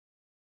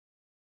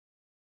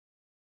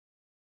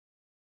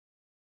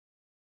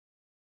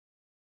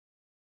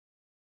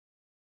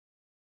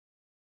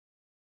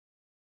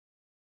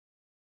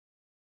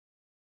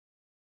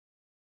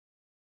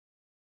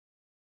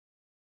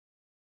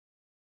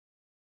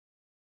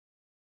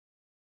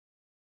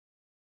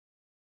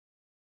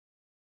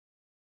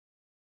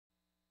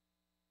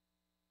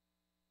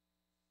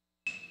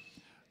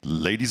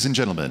Ladies and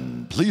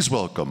gentlemen, please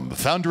welcome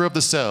founder of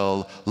The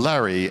Cell,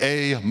 Larry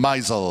A.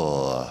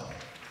 Meisel.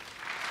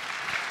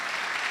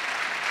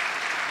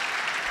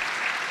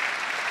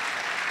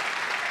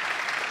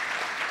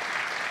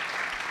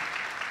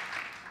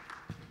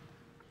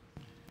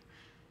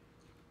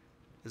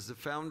 As the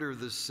founder of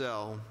The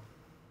Cell,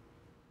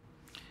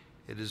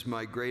 it is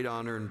my great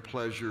honor and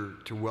pleasure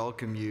to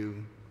welcome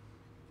you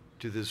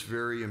to this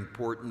very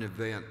important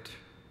event.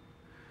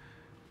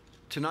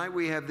 Tonight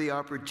we have the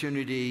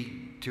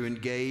opportunity to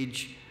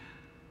engage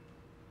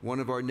one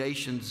of our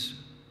nation's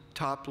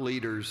top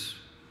leaders,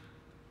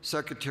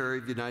 Secretary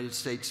of the United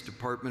States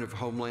Department of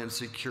Homeland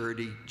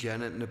Security,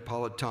 Janet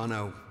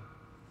Napolitano,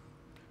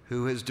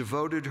 who has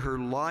devoted her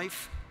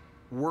life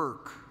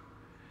work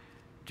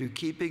to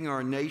keeping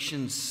our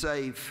nation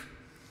safe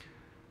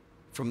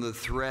from the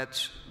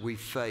threats we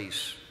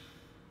face.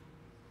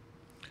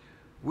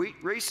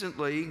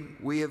 Recently,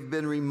 we have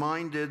been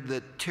reminded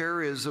that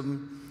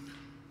terrorism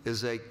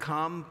is a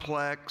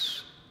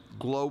complex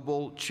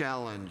global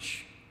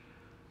challenge.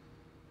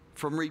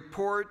 From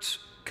reports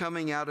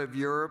coming out of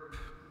Europe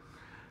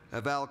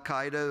of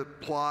Al-Qaeda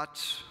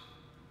plots,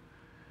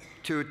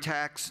 to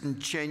attacks in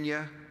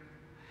China,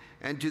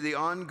 and to the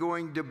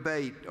ongoing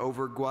debate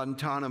over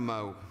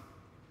Guantanamo.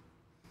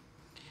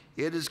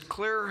 It is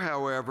clear,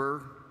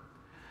 however,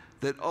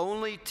 that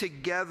only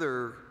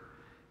together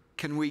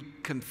can we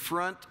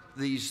confront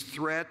these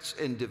threats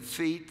and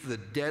defeat the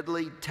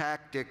deadly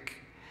tactic,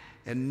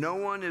 and no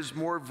one is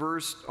more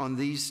versed on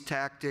these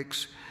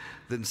tactics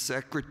than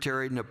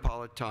Secretary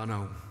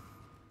Napolitano.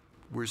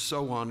 We're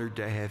so honored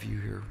to have you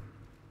here.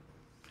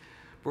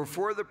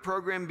 Before the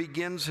program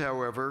begins,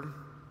 however,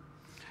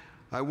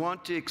 I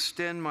want to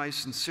extend my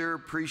sincere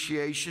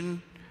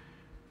appreciation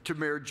to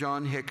Mayor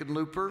John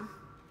Hickenlooper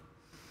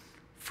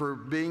for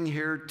being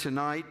here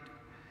tonight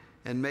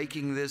and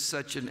making this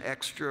such an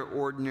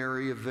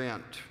extraordinary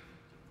event.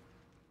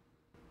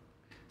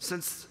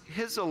 Since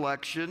his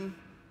election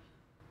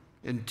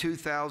in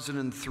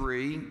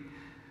 2003,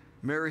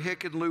 Mayor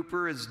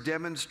Hickenlooper has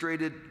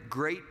demonstrated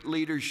great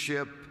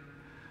leadership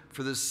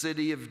for the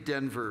city of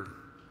Denver.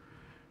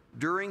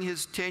 During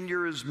his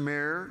tenure as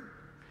mayor,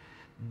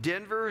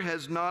 Denver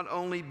has not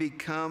only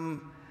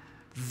become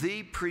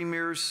the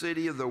premier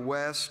city of the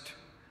West,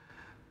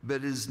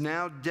 but is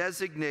now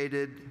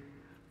designated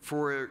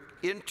for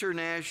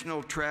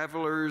international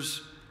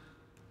travelers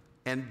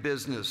and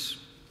business.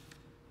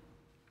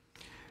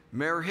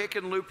 Mayor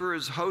Hickenlooper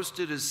has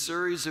hosted a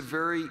series of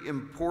very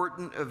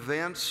important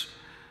events,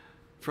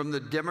 from the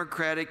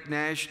Democratic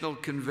National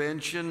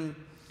Convention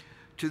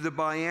to the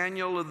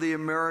Biennial of the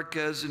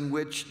Americas, in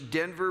which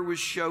Denver was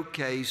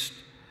showcased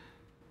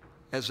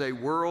as a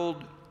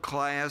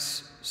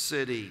world-class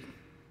city.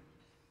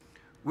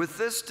 With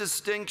this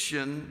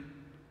distinction,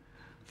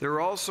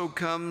 there also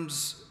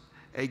comes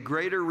a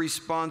greater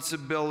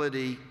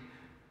responsibility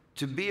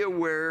to be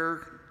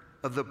aware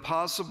of the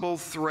possible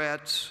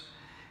threats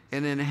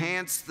and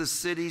enhance the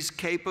city's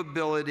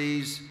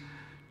capabilities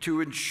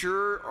to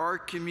ensure our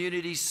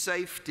community's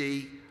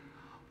safety,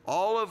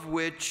 all of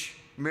which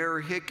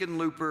Mayor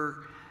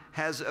Hickenlooper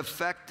has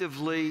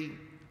effectively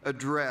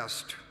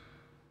addressed.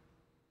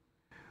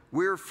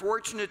 We're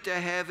fortunate to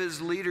have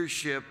his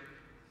leadership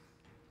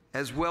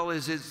as well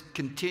as his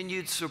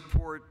continued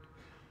support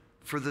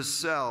for The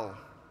Cell.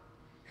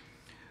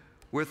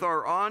 With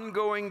our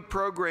ongoing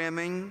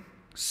programming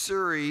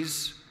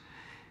series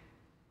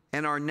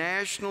and our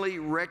nationally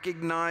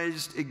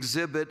recognized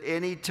exhibit,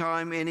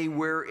 Anytime,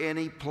 Anywhere,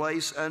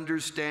 Anyplace,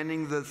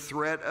 Understanding the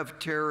Threat of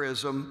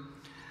Terrorism,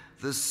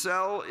 The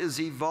Cell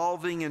is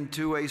evolving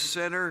into a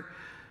center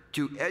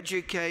to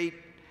educate,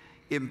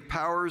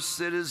 empower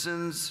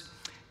citizens,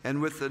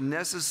 and with the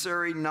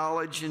necessary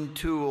knowledge and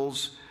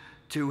tools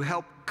to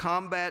help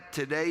combat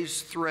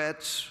today's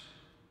threats.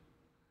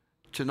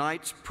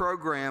 Tonight's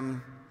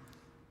program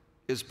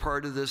is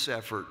part of this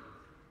effort.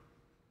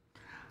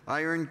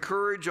 I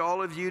encourage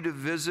all of you to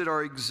visit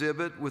our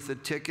exhibit with the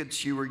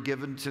tickets you were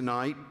given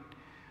tonight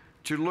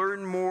to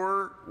learn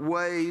more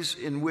ways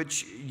in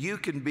which you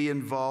can be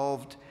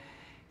involved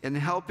in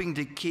helping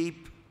to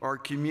keep our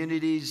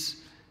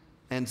communities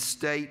and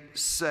state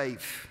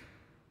safe.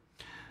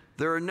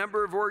 There are a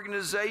number of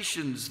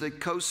organizations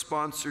that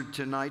co-sponsored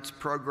tonight's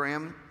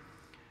program.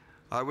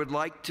 I would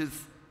like to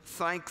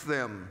thank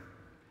them: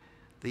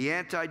 the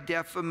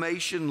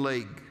Anti-Defamation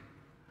League,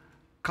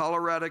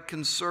 Colorado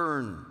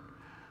Concern,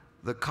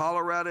 the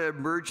Colorado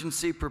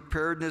Emergency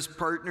Preparedness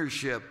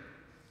Partnership,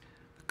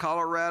 the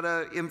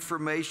Colorado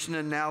Information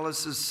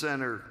Analysis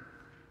Center,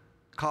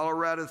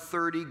 Colorado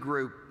 30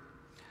 Group,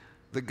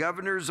 the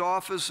Governor's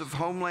Office of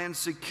Homeland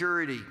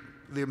Security,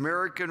 the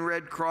American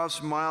Red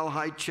Cross Mile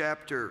High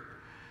Chapter,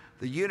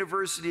 the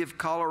University of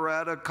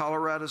Colorado,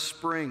 Colorado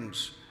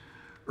Springs,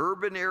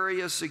 Urban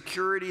Area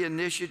Security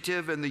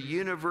Initiative, and the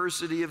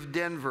University of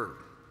Denver.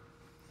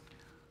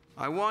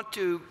 I want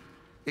to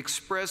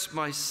express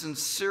my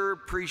sincere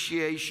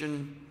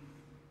appreciation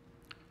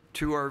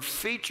to our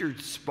featured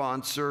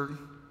sponsor,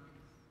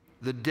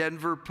 the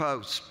Denver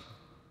Post.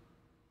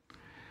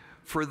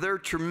 for their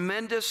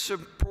tremendous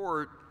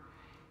support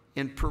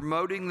in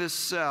promoting this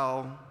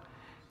cell,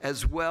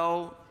 as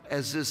well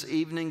as this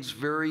evening's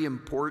very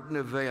important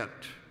event.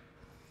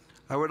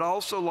 I would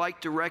also like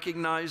to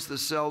recognize the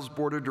cell's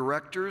board of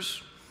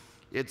directors,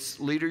 its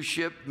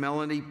leadership,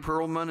 Melanie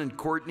Perlman and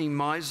Courtney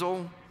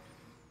Meisel,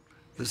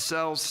 the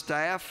cell's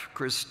staff,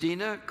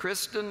 Christina,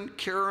 Kristen,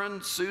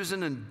 Karen,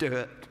 Susan,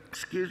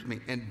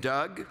 and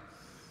Doug.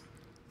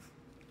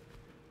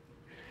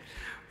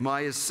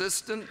 My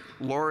assistant,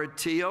 Laura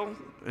Teal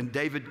and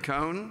David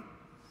Cohn,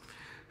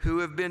 who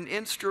have been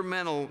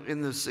instrumental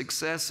in the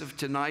success of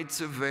tonight's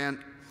event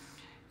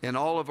and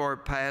all of our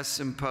past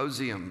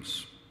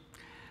symposiums.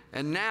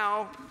 And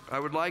now I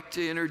would like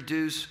to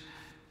introduce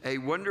a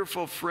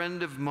wonderful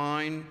friend of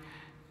mine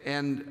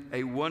and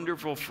a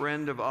wonderful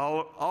friend of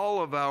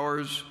all of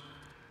ours,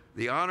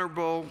 the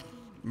Honorable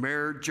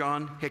Mayor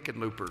John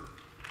Hickenlooper.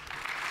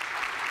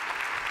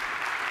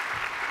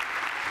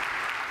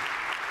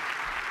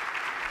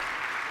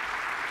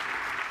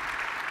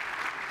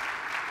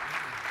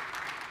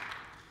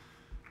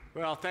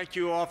 Well, thank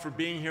you all for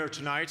being here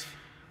tonight.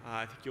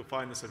 I think you'll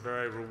find this a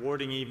very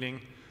rewarding evening.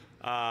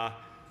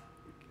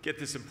 Get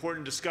this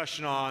important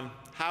discussion on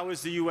how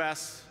the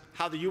U.S.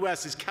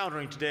 is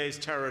countering today's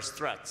terrorist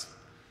threats.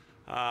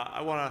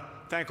 I want to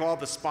thank all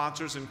the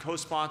sponsors and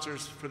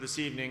co-sponsors for this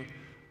evening.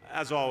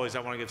 As always, I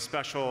want to give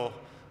special,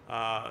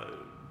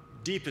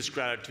 deepest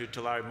gratitude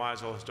to Larry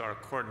Meisel, his daughter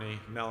Courtney,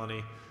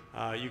 Melanie.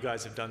 You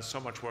guys have done so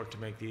much work to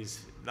make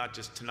these, not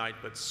just tonight,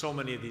 but so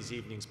many of these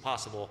evenings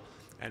possible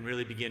and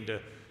really begin to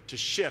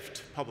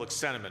shift public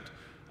sentiment.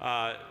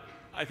 I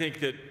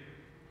think that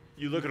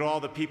you look at all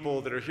the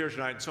people that are here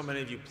tonight, and so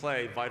many of you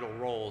play vital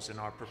roles in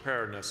our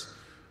preparedness.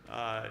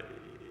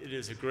 It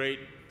is a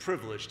great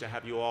privilege to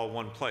have you all in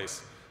one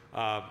place.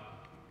 The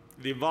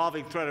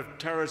evolving threat of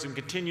terrorism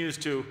continues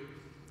to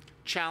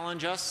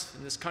challenge us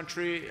in this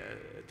country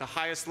at the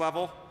highest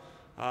level.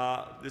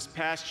 This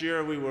past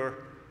year, we were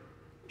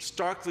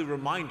starkly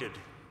reminded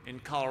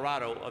in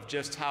Colorado of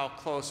just how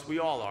close we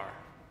all are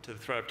to the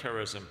threat of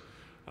terrorism.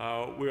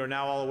 We are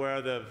now all aware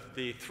of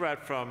the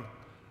threat from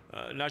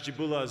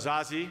Najibullah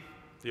Azazi,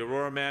 the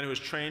Aurora man who was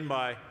trained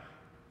by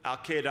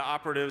al-Qaeda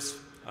operatives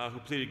who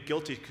pleaded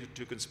guilty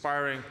to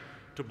conspiring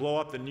to blow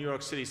up the New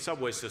York City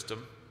subway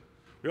system.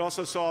 We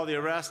also saw the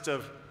arrest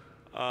of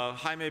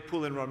Jaime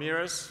Pulin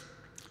Ramirez,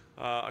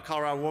 a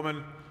Colorado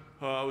woman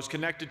who was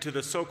connected to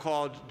the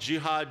so-called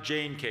Jihad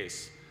Jane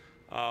case.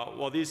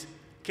 While these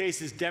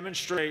cases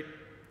demonstrate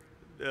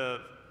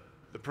the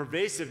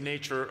pervasive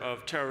nature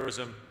of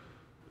terrorism,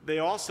 they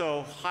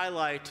also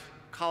highlight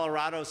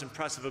Colorado's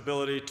impressive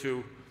ability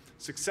to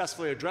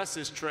successfully address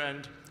this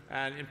trend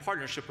and in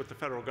partnership with the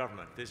federal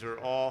government. These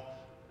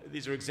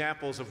are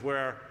examples of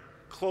where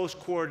close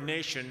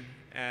coordination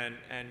and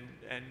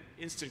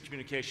instant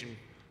communication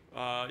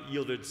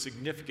yielded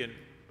significant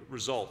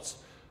results.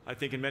 I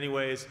think in many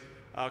ways,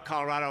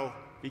 Colorado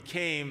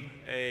became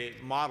a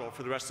model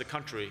for the rest of the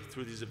country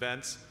through these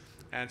events,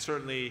 and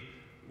certainly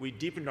we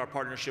deepened our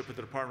partnership with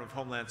the Department of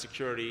Homeland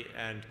Security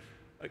and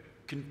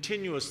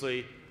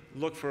continuously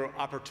look for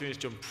opportunities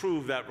to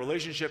improve that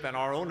relationship and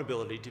our own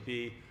ability to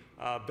be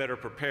better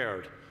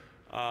prepared.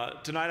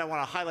 Tonight I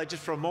want to highlight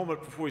just for a moment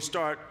before we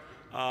start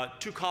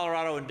two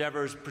Colorado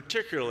endeavors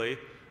particularly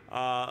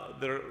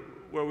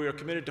where we are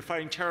committed to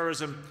fighting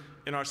terrorism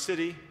in our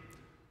city,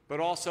 but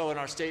also in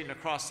our state and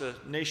across the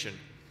nation.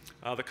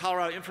 The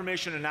Colorado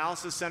Information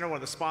Analysis Center, one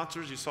of the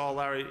sponsors, you saw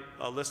Larry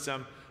list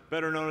them,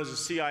 better known as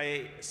the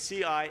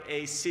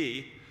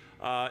CIAC,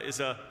 is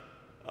a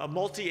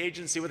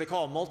multi-agency, what they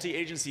call a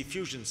multi-agency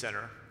fusion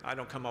center. I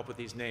don't come up with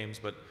these names,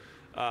 but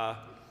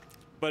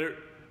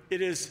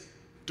it is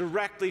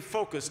directly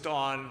focused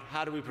on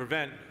how do we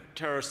prevent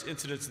terrorist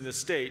incidents in this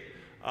state.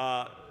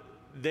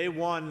 They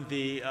won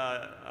the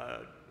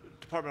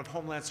Department of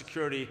Homeland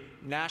Security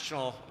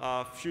National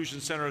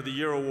Fusion Center of the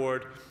Year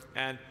Award,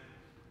 and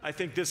I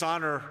think this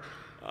honor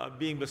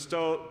being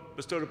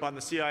bestowed upon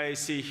the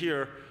CIAC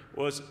here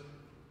was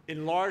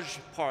in large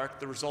part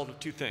the result of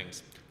two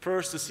things.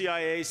 First, the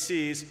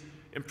CIAC's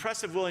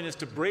impressive willingness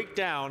to break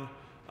down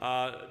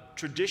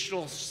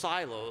traditional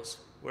silos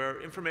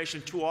where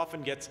information too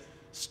often gets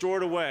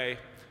stored away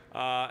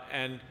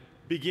and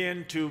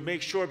begin to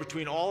make sure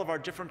between all of our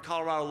different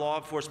Colorado law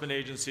enforcement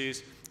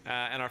agencies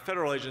and our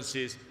federal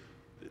agencies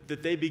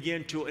that they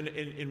begin to,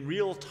 in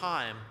real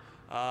time,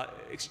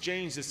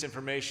 exchange this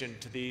information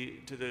to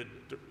the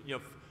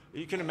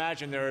you can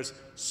imagine there is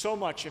so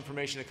much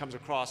information that comes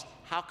across.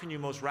 How can you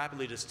most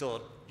rapidly distill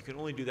it? You can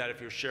only do that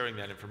if you're sharing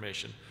that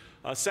information.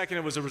 Second,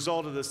 it was a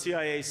result of the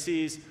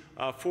CIAC's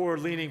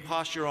forward-leaning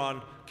posture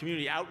on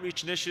community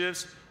outreach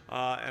initiatives,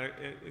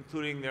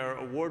 including their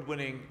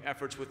award-winning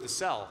efforts with the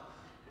cell.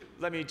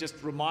 Let me just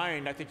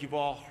remind, I think you've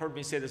all heard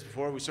me say this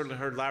before, we certainly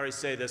heard Larry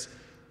say this,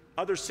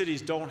 other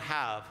cities don't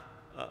have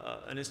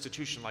an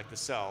institution like the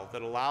cell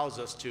that allows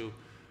us to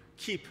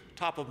keep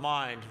top of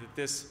mind that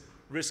this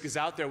risk is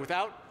out there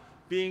without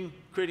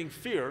creating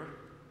fear,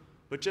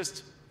 but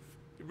just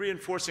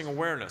reinforcing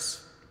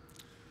awareness.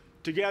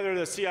 Together,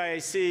 the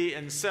CIAC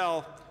and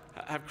cell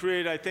have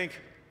created, I think,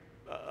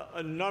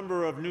 a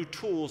number of new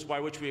tools by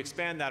which we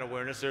expand that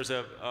awareness. There's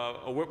a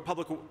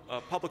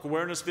public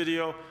awareness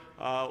video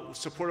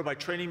supported by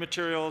training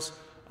materials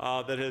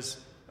that has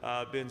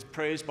been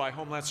praised by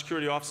Homeland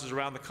Security officers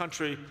around the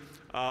country,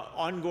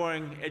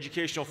 ongoing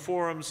educational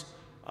forums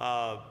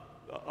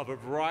of a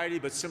variety,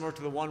 but similar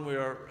to the one we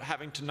are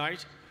having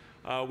tonight,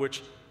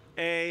 which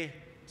A,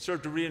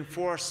 serve to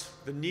reinforce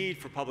the need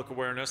for public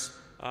awareness,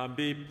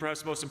 B,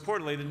 perhaps most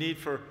importantly, the need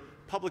for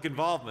public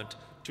involvement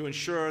to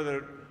ensure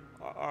that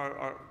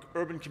our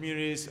urban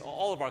communities,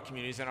 all of our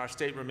communities in our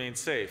state remain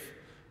safe.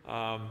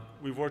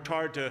 We've worked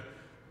hard to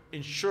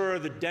ensure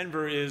that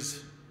Denver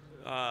is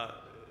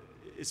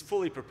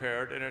fully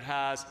prepared and it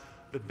has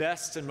the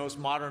best and most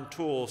modern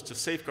tools to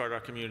safeguard our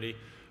community.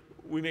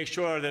 We make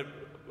sure that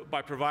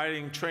by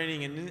providing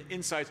training and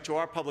insights to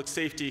our public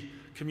safety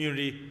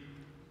community,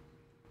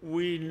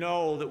 we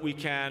know that we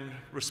can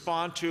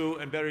respond to,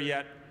 and better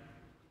yet,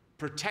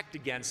 protect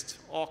against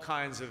all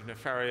kinds of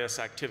nefarious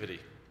activity.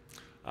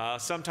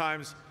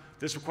 Sometimes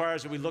this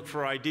requires that we look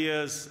for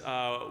ideas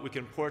we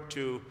can import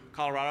to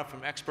Colorado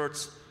from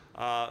experts,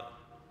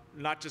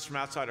 not just from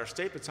outside our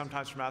state, but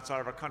sometimes from outside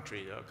of our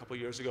country. A couple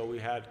years ago, we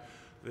had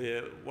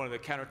one of the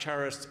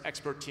counter-terrorist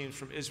expert teams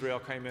from Israel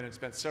came in and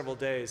spent several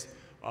days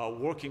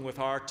working with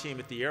our team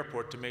at the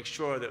airport to make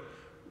sure that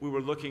we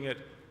were looking at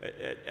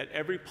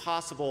every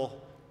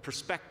possible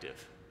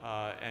perspective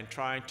and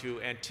trying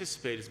to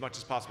anticipate as much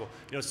as possible.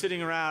 You know,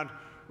 sitting around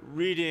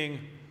reading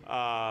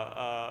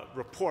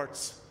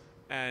reports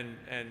and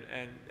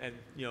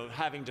you know,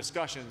 having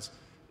discussions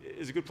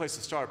is a good place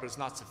to start, but it's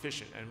not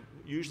sufficient. And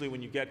usually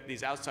when you get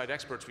these outside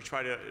experts, we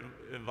try to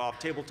involve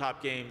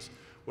tabletop games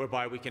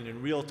whereby we can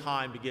in real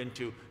time begin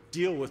to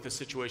deal with the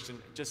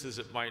situation just as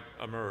it might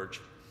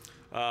emerge.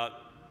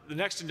 The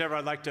next endeavor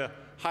I'd like to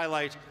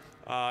highlight,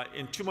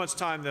 in 2 months'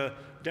 time, the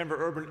Denver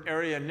Urban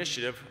Area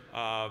Initiative,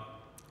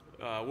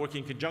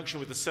 working in conjunction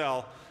with the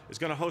CEL, is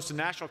going to host a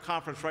national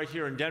conference right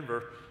here in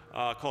Denver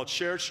called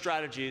Shared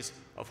Strategies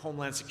of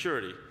Homeland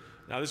Security.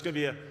 Now, this is going to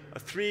be a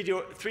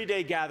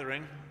three-day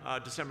gathering,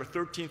 December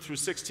 13th through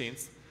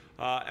 16th,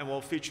 and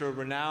will feature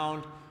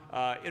renowned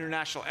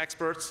international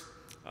experts,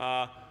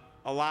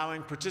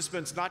 allowing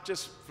participants not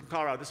just from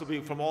Colorado, this will be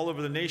from all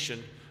over the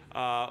nation,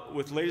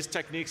 with latest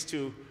techniques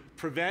to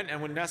prevent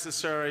and, when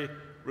necessary,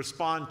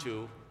 respond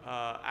to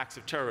acts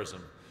of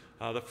terrorism.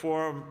 The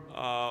forum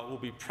will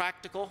be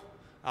practical,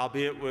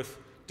 albeit with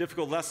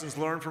difficult lessons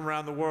learned from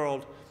around the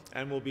world,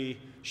 and will be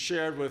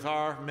shared with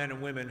our men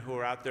and women who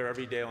are out there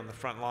every day on the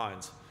front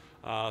lines.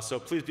 So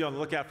please be on the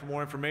lookout for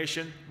more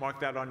information.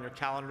 Mark that on your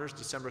calendars,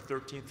 December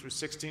 13th through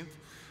 16th.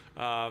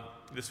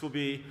 This will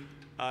be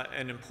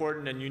an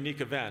important and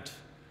unique event.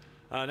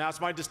 Now it's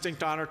my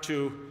distinct honor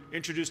to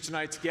introduce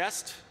tonight's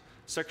guest,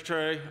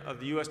 Secretary of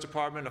the U.S.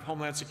 Department of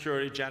Homeland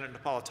Security, Janet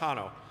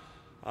Napolitano.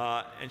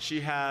 And she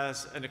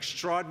has an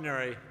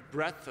extraordinary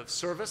breadth of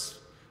service,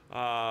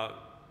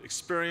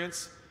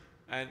 experience,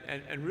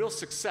 and real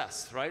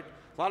success, right?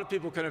 A lot of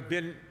people can have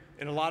been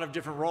in a lot of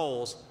different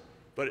roles,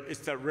 but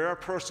it's that rare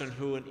person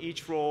who in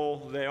each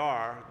role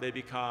they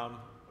become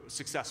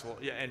successful,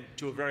 and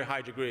to a very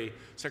high degree.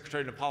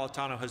 Secretary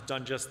Napolitano has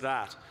done just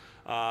that.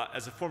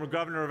 As a former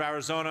governor of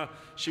Arizona,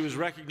 she was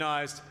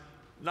recognized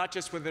not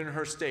just within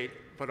her state,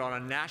 but on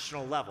a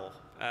national level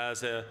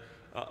as a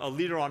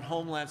leader on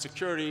homeland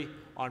security,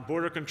 on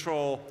border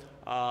control,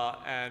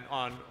 and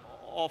on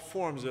all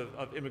forms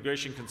of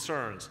immigration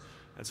concerns.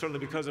 And certainly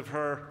because of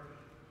her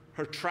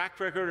track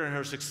record and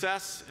her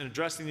success in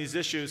addressing these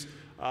issues,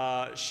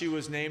 she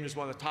was named as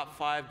one of the top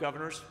 5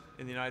 governors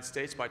in the United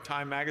States by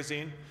Time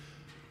magazine.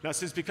 Now,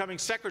 since becoming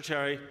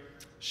secretary,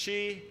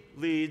 she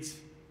leads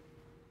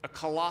a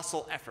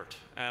colossal effort,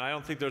 and I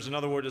don't think there's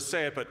another word to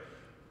say it, but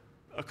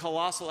a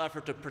colossal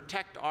effort to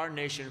protect our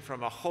nation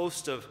from a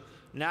host of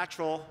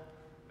natural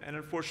and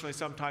unfortunately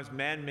sometimes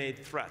man-made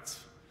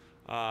threats.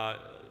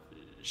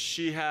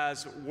 She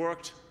has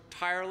worked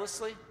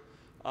tirelessly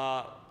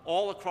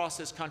all across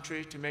this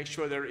country to make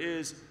sure there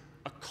is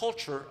a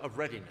culture of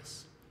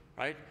readiness,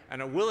 right?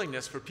 And a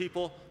willingness for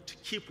people to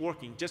keep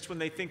working. Just when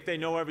they think they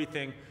know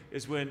everything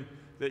is when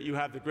that you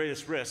have the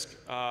greatest risk.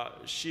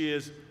 She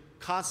is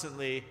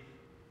constantly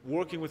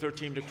working with her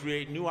team to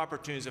create new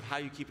opportunities of how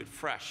you keep it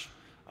fresh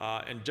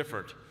and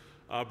different.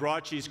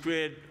 Abroad, she's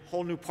created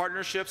whole new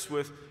partnerships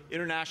with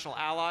international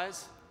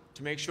allies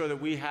to make sure that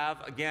we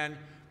have, again,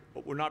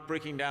 we're not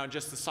breaking down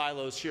just the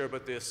silos here,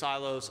 but the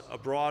silos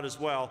abroad as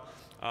well,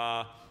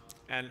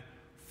 and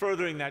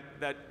furthering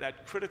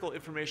that critical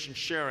information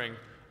sharing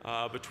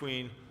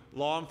between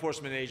law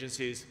enforcement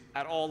agencies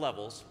at all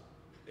levels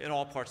in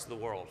all parts of the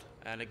world.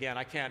 And again,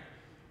 I can't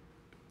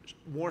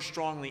more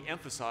strongly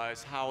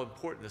emphasize how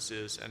important this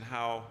is and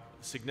how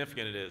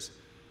significant it is.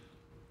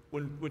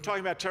 When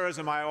talking about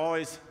terrorism, I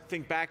always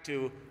think back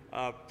to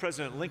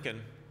President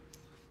Lincoln.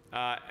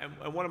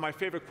 And one of my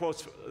favorite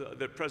quotes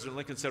that President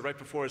Lincoln said right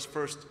before his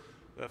first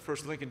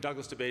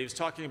Lincoln-Douglas debate, he was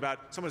talking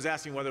about, someone was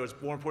asking whether it was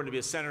more important to be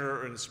a senator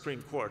or in the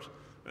Supreme Court.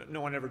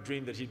 No one ever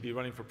dreamed that he'd be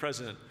running for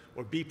president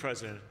or be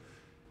president.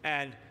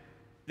 And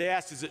they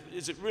asked,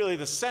 is it really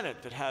the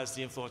Senate that has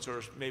the influence,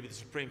 or maybe the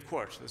Supreme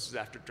Court? This is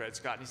after Dred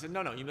Scott. And he said,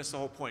 no, you missed the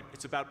whole point.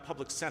 It's about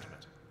public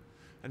sentiment.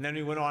 And then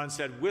he went on and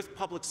said, with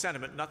public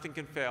sentiment, nothing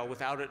can fail.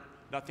 Without it,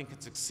 nothing can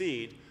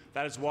succeed.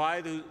 That is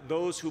why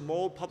those who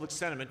mold public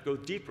sentiment go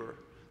deeper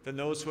than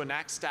those who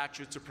enact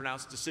statutes or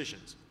pronounce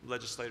decisions,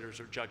 legislators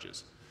or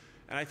judges.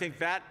 And I think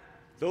that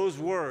those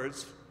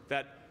words,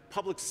 that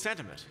public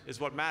sentiment is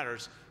what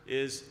matters,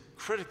 is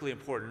critically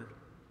important,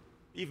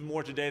 even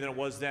more today than it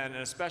was then,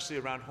 and especially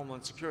around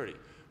Homeland Security.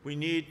 We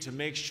need to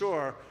make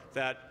sure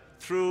that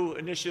through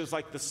initiatives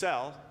like the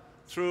Cell,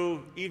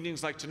 through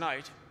evenings like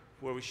tonight,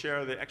 where we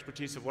share the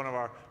expertise of one of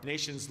our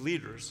nation's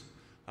leaders,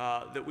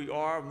 that we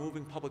are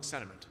moving public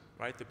sentiment,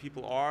 right? That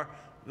people are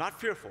not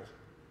fearful,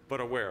 but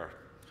aware.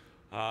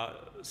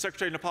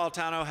 Secretary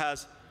Napolitano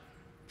has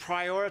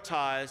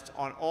prioritized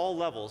on all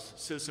levels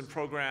citizen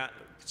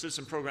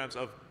programs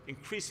of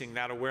increasing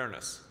that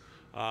awareness.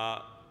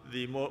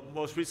 The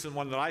most recent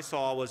one that I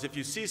saw was If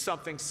You See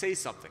Something, Say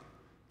Something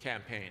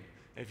campaign.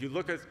 And if you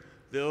look at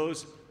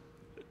those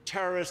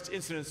terrorist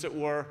incidents that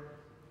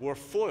were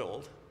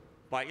foiled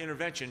by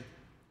intervention,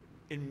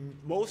 in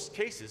most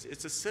cases,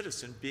 it's a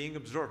citizen being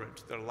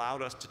observant that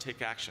allowed us to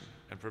take action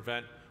and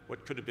prevent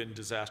what could have been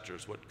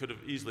disasters, what could have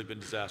easily been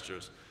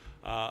disasters.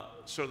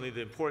 Certainly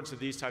the importance of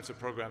these types of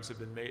programs have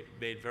been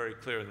made very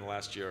clear in the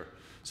last year.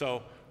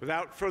 So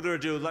without further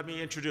ado, let me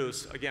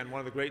introduce, again, one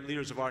of the great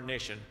leaders of our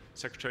nation,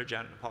 Secretary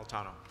Janet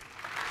Napolitano.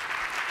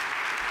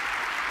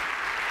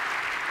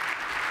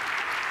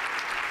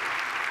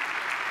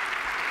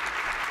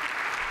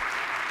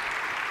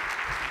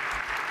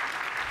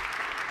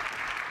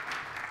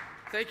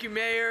 Thank you,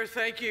 Mayor.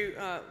 Thank you,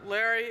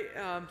 Larry.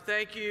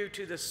 Thank you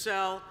to the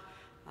Cell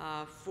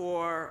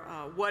for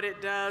what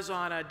it does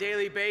on a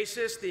daily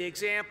basis, the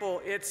example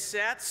it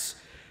sets,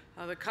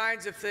 the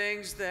kinds of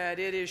things that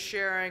it is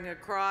sharing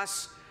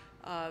across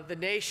the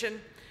nation,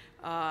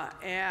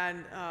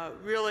 and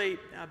really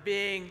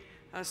being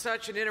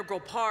such an integral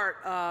part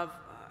of,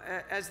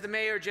 as the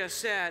Mayor just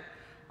said,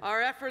 our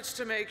efforts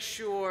to make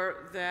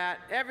sure that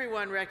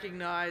everyone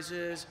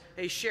recognizes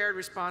a shared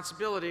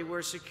responsibility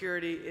where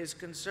security is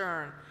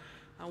concerned.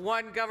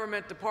 One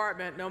government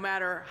department, no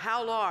matter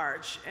how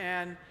large,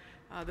 and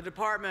the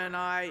department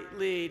I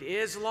lead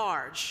is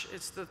large.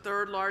 It's the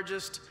third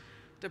largest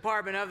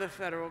department of the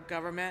federal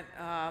government,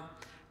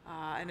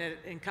 and it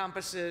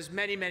encompasses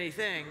many, many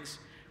things.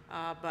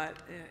 But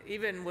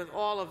even with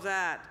all of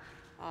that,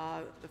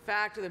 the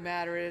fact of the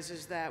matter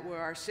is that where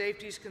our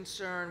safety is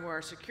concerned, where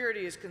our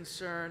security is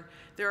concerned,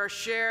 there are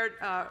shared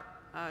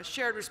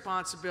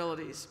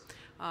responsibilities.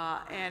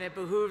 And it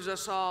behooves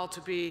us all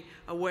to be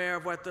aware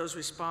of what those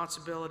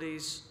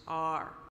responsibilities are.